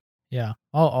to me. Yeah.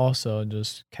 I'll also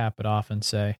just cap it off and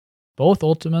say both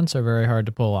ultimates are very hard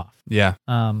to pull off. Yeah.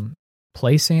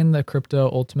 Placing the Crypto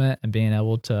ultimate and being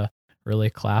able to really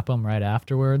clap them right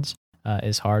afterwards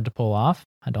is hard to pull off.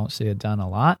 I don't see it done a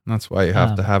lot. That's why you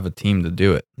have to have a team to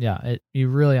do it. Yeah, you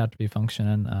really have to be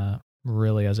functioning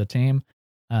really as a team.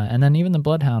 And then even the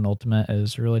Bloodhound ultimate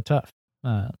is really tough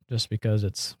just because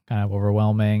it's kind of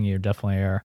overwhelming. You definitely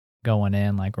are going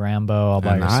in like Rambo all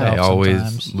by yourself. I always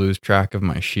sometimes lose track of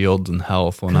my shields and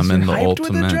health when I'm in the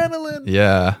ultimate. With adrenaline.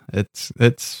 Yeah,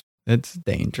 it's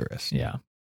dangerous. Yeah.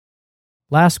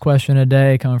 Last question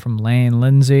today coming from Lane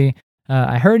Lindsay.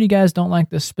 I heard you guys don't like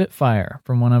the Spitfire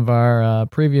from one of our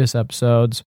previous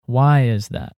episodes. Why is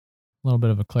that? A little bit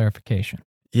of a clarification.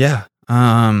 Yeah.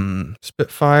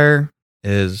 Spitfire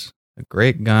is a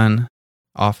great gun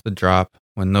off the drop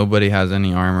when nobody has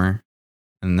any armor,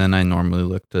 and then I normally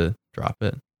look to drop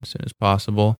it as soon as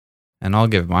possible. And I'll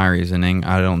give my reasoning.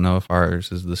 I don't know if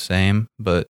ours is the same,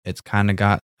 but it's kind of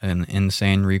got an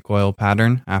insane recoil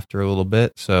pattern after a little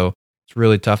bit. So it's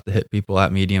really tough to hit people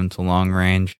at medium to long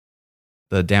range.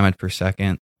 The damage per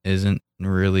second isn't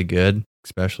really good,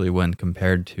 especially when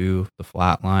compared to the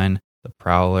Flatline, the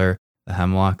Prowler, the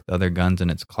Hemlock, the other guns in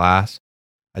its class.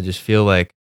 I just feel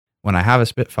like when I have a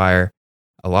Spitfire,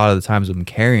 a lot of the times I'm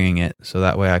carrying it so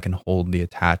that way I can hold the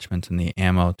attachments and the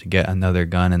ammo to get another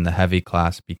gun in the heavy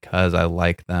class because I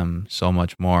like them so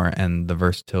much more and the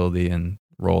versatility and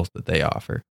roles that they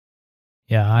offer.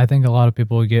 Yeah, I think a lot of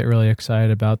people get really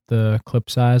excited about the clip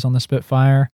size on the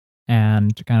Spitfire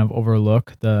and kind of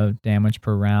overlook the damage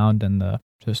per round and the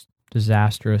just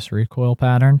disastrous recoil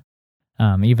pattern.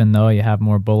 Even though you have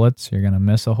more bullets, you're going to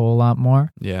miss a whole lot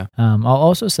more. Yeah. I'll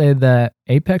also say that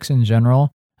Apex in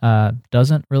general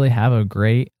doesn't really have a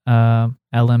great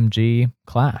LMG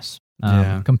class.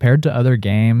 Compared to other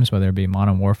games, whether it be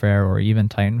Modern Warfare or even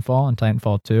Titanfall and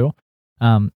Titanfall 2,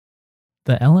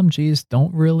 the LMGs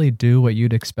don't really do what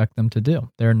you'd expect them to do.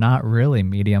 They're not really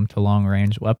medium to long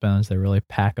range weapons. They really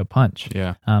pack a punch.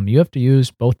 Yeah. You have to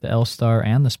use both the L-Star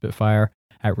and the Spitfire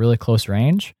at really close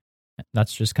range.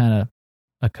 That's just kind of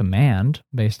a command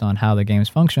based on how the games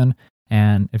function.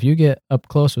 And if you get up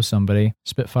close with somebody,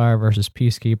 Spitfire versus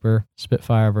Peacekeeper,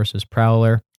 Spitfire versus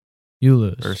Prowler, you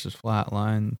lose. Versus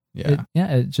Flatline. Yeah.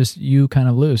 It just, you kind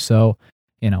of lose. So,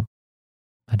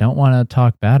 I don't want to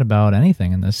talk bad about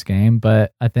anything in this game,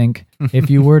 but I think if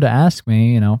you were to ask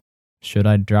me, should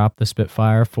I drop the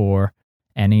Spitfire for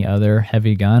any other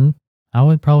heavy gun? I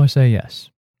would probably say yes.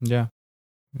 Yeah.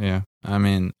 Yeah. I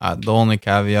mean, the only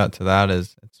caveat to that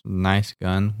is it's a nice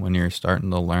gun when you're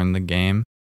starting to learn the game.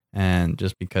 And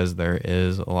just because there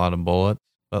is a lot of bullets,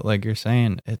 but like you're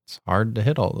saying, it's hard to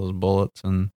hit all those bullets,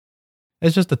 and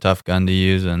it's just a tough gun to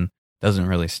use and doesn't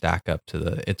really stack up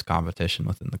to its competition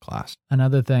within the class.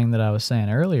 Another thing that I was saying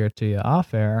earlier to you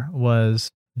off air was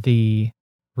the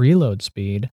reload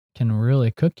speed can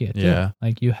really cook you too. Yeah.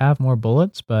 Like you have more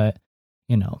bullets, but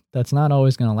that's not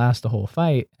always going to last the whole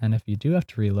fight. And if you do have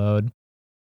to reload,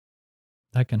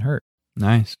 that can hurt.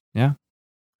 Nice. Yeah.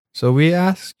 So we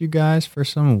asked you guys for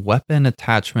some weapon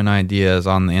attachment ideas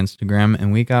on the Instagram,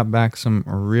 and we got back some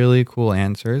really cool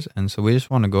answers. And so we just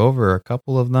want to go over a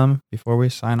couple of them before we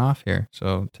sign off here.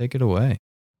 So take it away.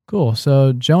 Cool.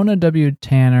 So Jonah W.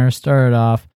 Tanner started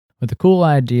off with a cool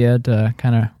idea to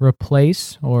kind of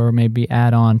replace or maybe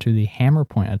add on to the hammer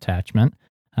point attachment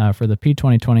for the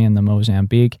P2020 and the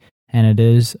Mozambique, and it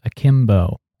is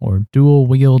akimbo, or dual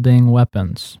wielding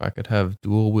weapons. If I could have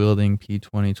dual wielding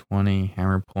P2020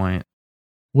 hammer point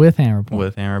with hammer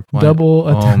point, double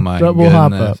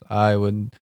hop up. I would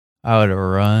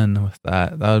run with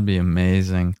that. That would be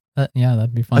amazing.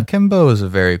 That'd be fun. Akimbo is a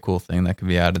very cool thing that could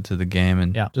be added to the game,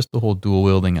 and just the whole dual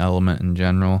wielding element in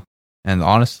general. And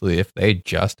honestly, if they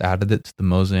just added it to the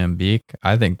Mozambique,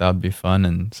 I think that would be fun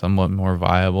and somewhat more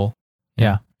viable.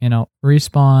 Yeah.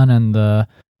 Respawn and the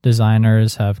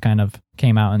designers have kind of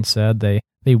came out and said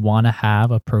they want to have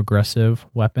a progressive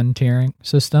weapon tiering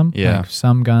system. Yeah. Like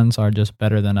some guns are just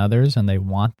better than others, and they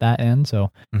want that in.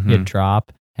 So you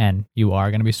drop, and you are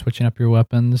going to be switching up your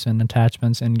weapons and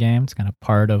attachments in game. It's kind of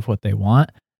part of what they want.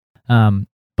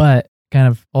 But kind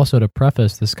of also to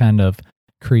preface this kind of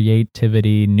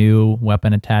creativity, new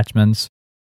weapon attachments,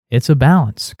 it's a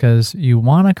balance because you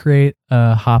want to create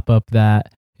a hop up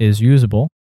that is usable,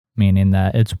 meaning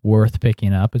that it's worth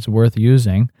picking up, it's worth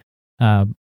using,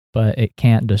 but it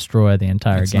can't destroy the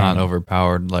entire game. It's not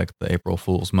overpowered like the April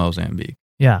Fool's Mozambique.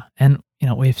 Yeah, and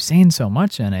we've seen so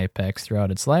much in Apex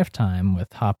throughout its lifetime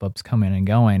with hop-ups coming and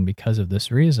going because of this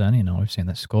reason. We've seen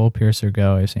the Skull Piercer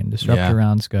go, we've seen Disruptor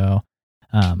rounds go.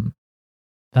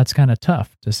 That's kind of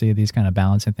tough to see these kind of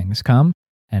balancing things come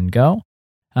and go,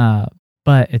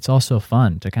 but it's also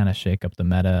fun to kind of shake up the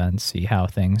meta and see how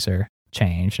things are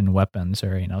changed and weapons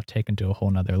are, taken to a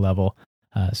whole nother level.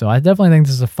 So I definitely think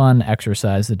this is a fun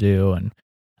exercise to do, and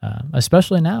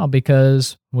especially now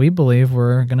because we believe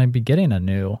we're going to be getting a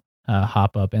new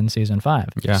hop up in Season 5.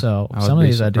 Yeah, so some of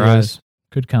these ideas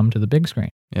could come to the big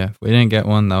screen. Yeah, if we didn't get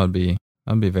one, that would be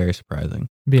very surprising.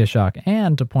 Be a shock.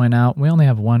 And to point out, we only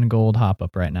have one gold hop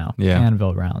up right now,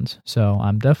 Anvil rounds. So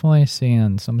I'm definitely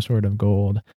seeing some sort of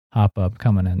gold hop up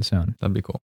coming in soon. That'd be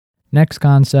cool. Next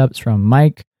concept's from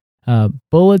Mike.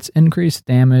 Bullets increase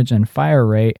damage and fire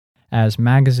rate as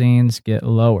magazines get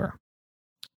lower.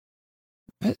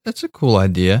 That's a cool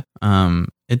idea.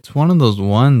 It's one of those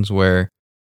ones where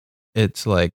it's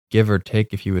like give or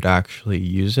take if you would actually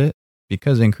use it,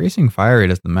 because increasing fire rate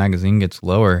as the magazine gets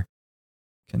lower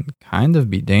can kind of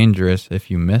be dangerous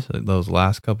if you miss those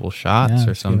last couple shots Yeah,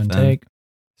 or it's give and something. take.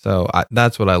 So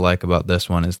that's what I like about this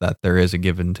one, is that there is a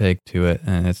give and take to it,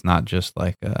 and it's not just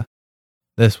like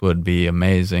this would be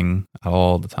amazing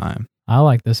all the time. I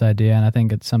like this idea, and I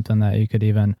think it's something that you could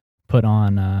even put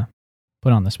on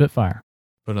the Spitfire.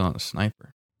 Put it on a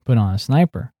sniper. Put on a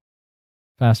sniper.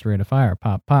 Faster rate of fire.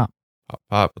 Pop, pop. Pop,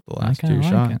 pop with the last I kinda two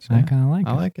like shots. It. I kind of like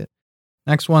I it. like it.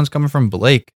 Next one's coming from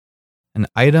Blake. An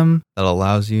item that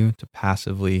allows you to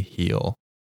passively heal.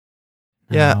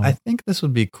 Yeah, Oh, I think this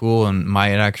would be cool and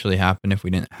might actually happen if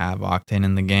we didn't have Octane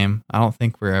in the game. I don't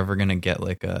think we're ever going to get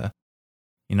like a,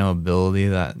 ability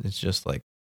that is just like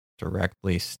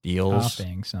directly steals.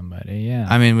 popping somebody. Yeah.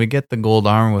 I mean, we get the gold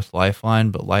armor with Lifeline,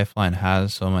 but Lifeline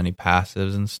has so many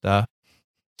passives and stuff.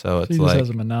 So it's She just like, has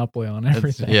a monopoly on it's-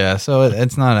 everything. yeah, so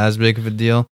it's not as big of a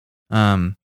deal.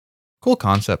 Cool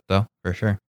concept though, for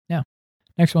sure.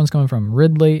 Next one's coming from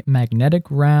Ridley. Magnetic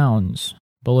rounds.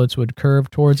 Bullets would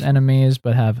curve towards enemies,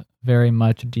 but have very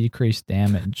much decreased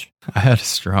damage. I had a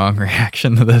strong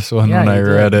reaction to this one Yeah, when I you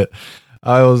read did. it.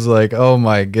 I was like, oh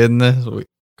my goodness.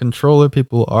 Controller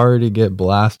people already get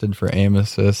blasted for aim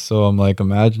assist. So I'm like,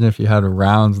 imagine if you had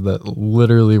rounds that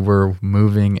literally were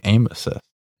moving aim assist.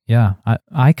 Yeah,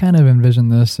 I kind of envision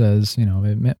this as,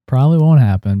 it probably won't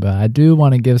happen, but I do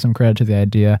want to give some credit to the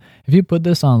idea. If you put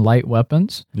this on light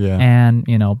weapons Yeah. and,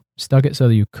 stuck it so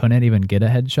that you couldn't even get a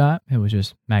headshot, it was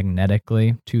just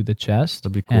magnetically to the chest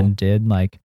That'd be cool. and did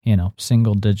like,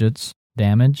 single digits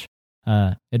damage,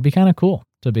 it'd be kind of cool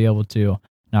to be able to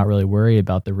not really worry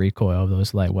about the recoil of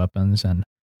those light weapons and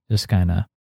just kind of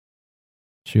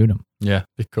shoot them. Yeah,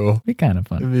 be cool. Be kind of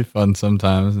fun. It'd be fun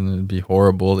sometimes, and it'd be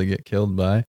horrible to get killed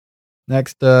by.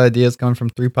 Next idea is coming from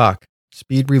 3Pac.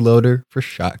 Speed reloader for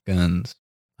shotguns.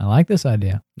 I like this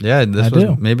idea. Yeah,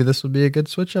 do. maybe this would be a good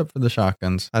switch up for the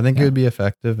shotguns. I think it Yeah. would be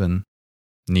effective and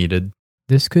needed.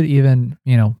 This could even,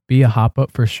 be a hop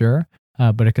up for sure,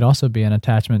 but it could also be an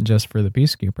attachment just for the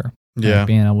Peacekeeper. Like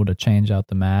being able to change out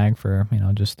the mag for,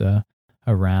 just a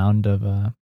round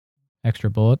of extra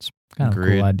bullets. Kind of a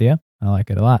Agreed. cool idea. I like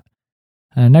it a lot.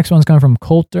 Next one's coming from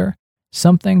Coulter.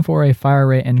 Something for a fire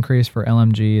rate increase for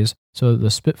LMGs so that the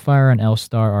Spitfire and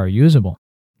L-Star are usable.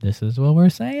 This is what we're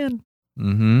saying.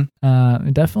 Mm-hmm.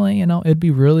 Definitely, it'd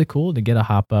be really cool to get a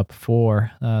hop up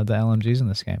for the LMGs in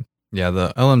this game. Yeah,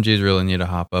 the LMGs really need a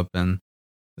hop up, and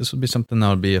this would be something that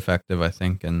would be effective, I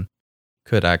think, and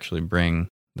could actually bring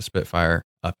the Spitfire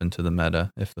up into the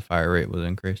meta if the fire rate was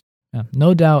increased. Yeah,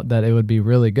 no doubt that it would be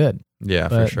really good. Yeah,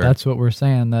 But for sure. that's what we're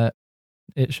saying that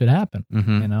it should happen.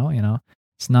 Mm-hmm.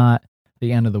 It's not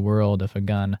the end of the world if a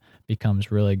gun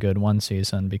becomes really good one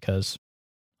season, because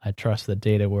I trust that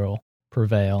data will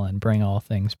prevail and bring all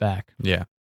things back. Yeah.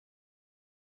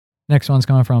 Next one's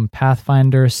coming from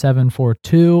Pathfinder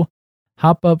 742.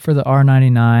 Hop up for the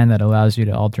R99 that allows you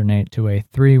to alternate to a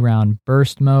 3-round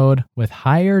burst mode with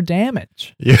higher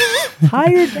damage. You,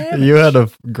 Higher damage. you had a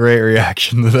great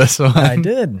reaction to this one. I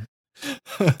did.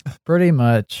 Pretty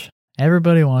much.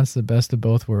 Everybody wants the best of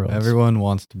both worlds. Everyone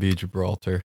wants to be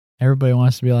Gibraltar. Everybody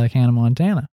wants to be like Hannah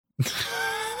Montana.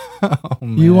 Oh,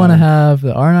 You want to have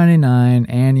the R99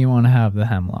 and you want to have the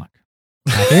Hemlock.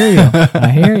 I hear you.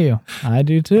 I hear you. I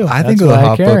do too. I think That's the why I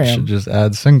hop carry up 'em. should just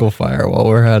add single fire while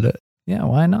we're at it. Yeah,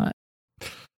 why not?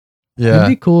 Yeah. It'd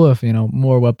be cool if,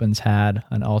 more weapons had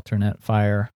an alternate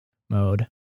fire mode.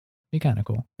 Be kind of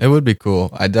cool. It would be cool.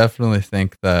 I definitely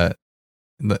think that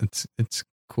it's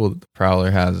cool that the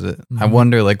Prowler has it. I Mhm.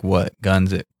 wonder like what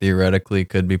guns it theoretically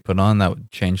could be put on that would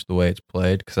change the way it's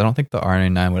played, because I don't think the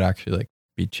R99 would actually like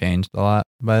be changed a lot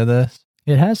by this.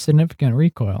 It has significant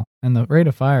recoil, and the rate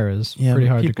of fire is Yeah, pretty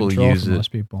but hard to people control use for it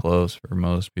most people. Close for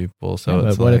most people. So Yeah,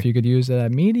 it's but what like, if you could use it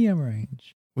at medium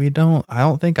range? I don't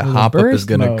think a With a hop up is burst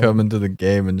going to mode. come into the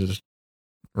game and just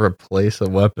replace a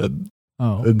weapon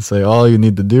Oh, and say all you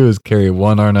need to do is carry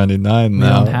one R99 we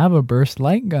now. don't have a burst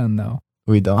light gun though.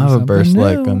 We don't have a Something burst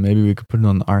light new. gun. Maybe we could put it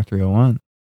on the R301,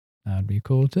 That'd be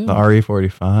cool too. the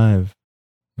RE45,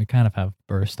 We kind of have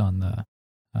burst on the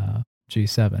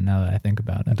G7 now that I think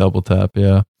about it. double tap.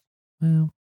 Yeah, Well,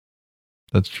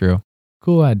 that's true.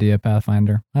 cool idea,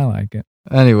 Pathfinder. I like it.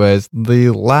 Anyways,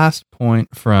 the last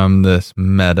point from this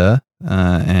meta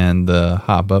and the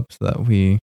hop ups that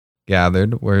we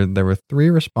gathered were there were 3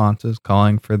 responses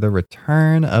calling for the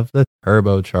return of the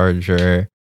turbocharger.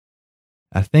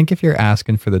 I think if you're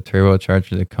asking for the turbocharger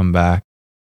to come back,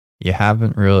 you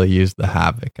haven't really used the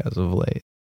Havoc as of late.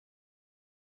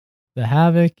 The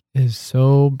Havoc is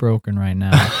so broken right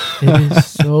now. It is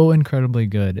so incredibly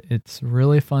good. It's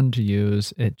really fun to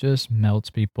use. It just melts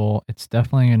people. It's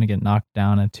definitely going to get knocked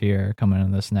down a tier coming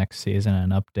in this next season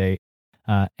and update.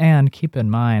 And keep in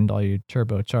mind, all you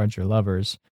turbocharger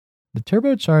lovers, the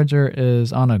turbocharger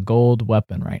is on a gold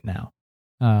weapon right now.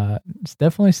 It's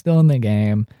definitely still in the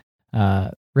game.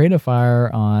 Rate of fire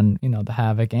on, the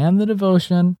Havoc and the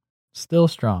Devotion, still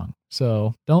strong.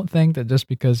 So don't think that just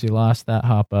because you lost that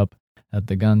hop up that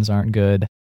the guns aren't good.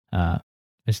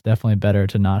 It's definitely better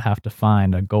to not have to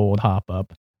find a gold hop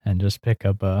up and just pick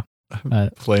up a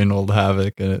plain old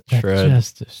Havoc and it shreds.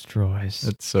 Just destroys.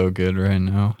 It's so good right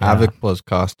now. Yeah. Havoc plus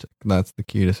Caustic. That's the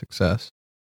key to success.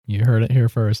 You heard it here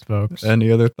first, folks. Any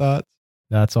other thoughts?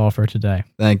 That's all for today.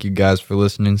 Thank you guys for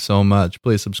listening so much.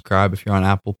 Please subscribe if you're on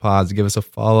Apple Pods. Give us a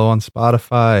follow on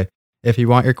Spotify. If you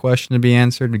want your question to be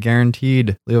answered,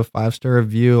 guaranteed, leave a 5-star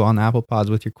review on Apple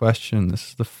Pods with your question. This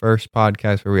is the first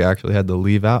podcast where we actually had to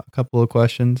leave out a couple of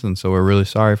questions, and so we're really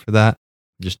sorry for that.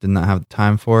 We just did not have the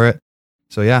time for it.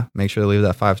 So yeah, make sure to leave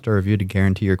that 5-star review to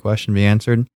guarantee your question be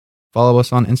answered. Follow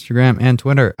us on Instagram and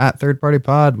Twitter at Third Party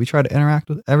Pod. We try to interact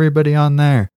with everybody on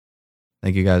there.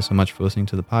 Thank you guys so much for listening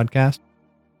to the podcast.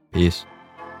 Peace.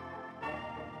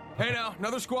 Hey now,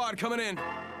 another squad coming in.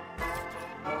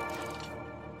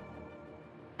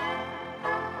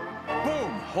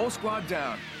 Boom, whole squad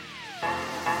down.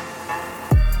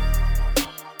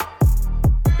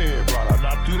 Hey, brother,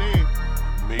 not today.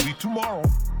 Maybe tomorrow.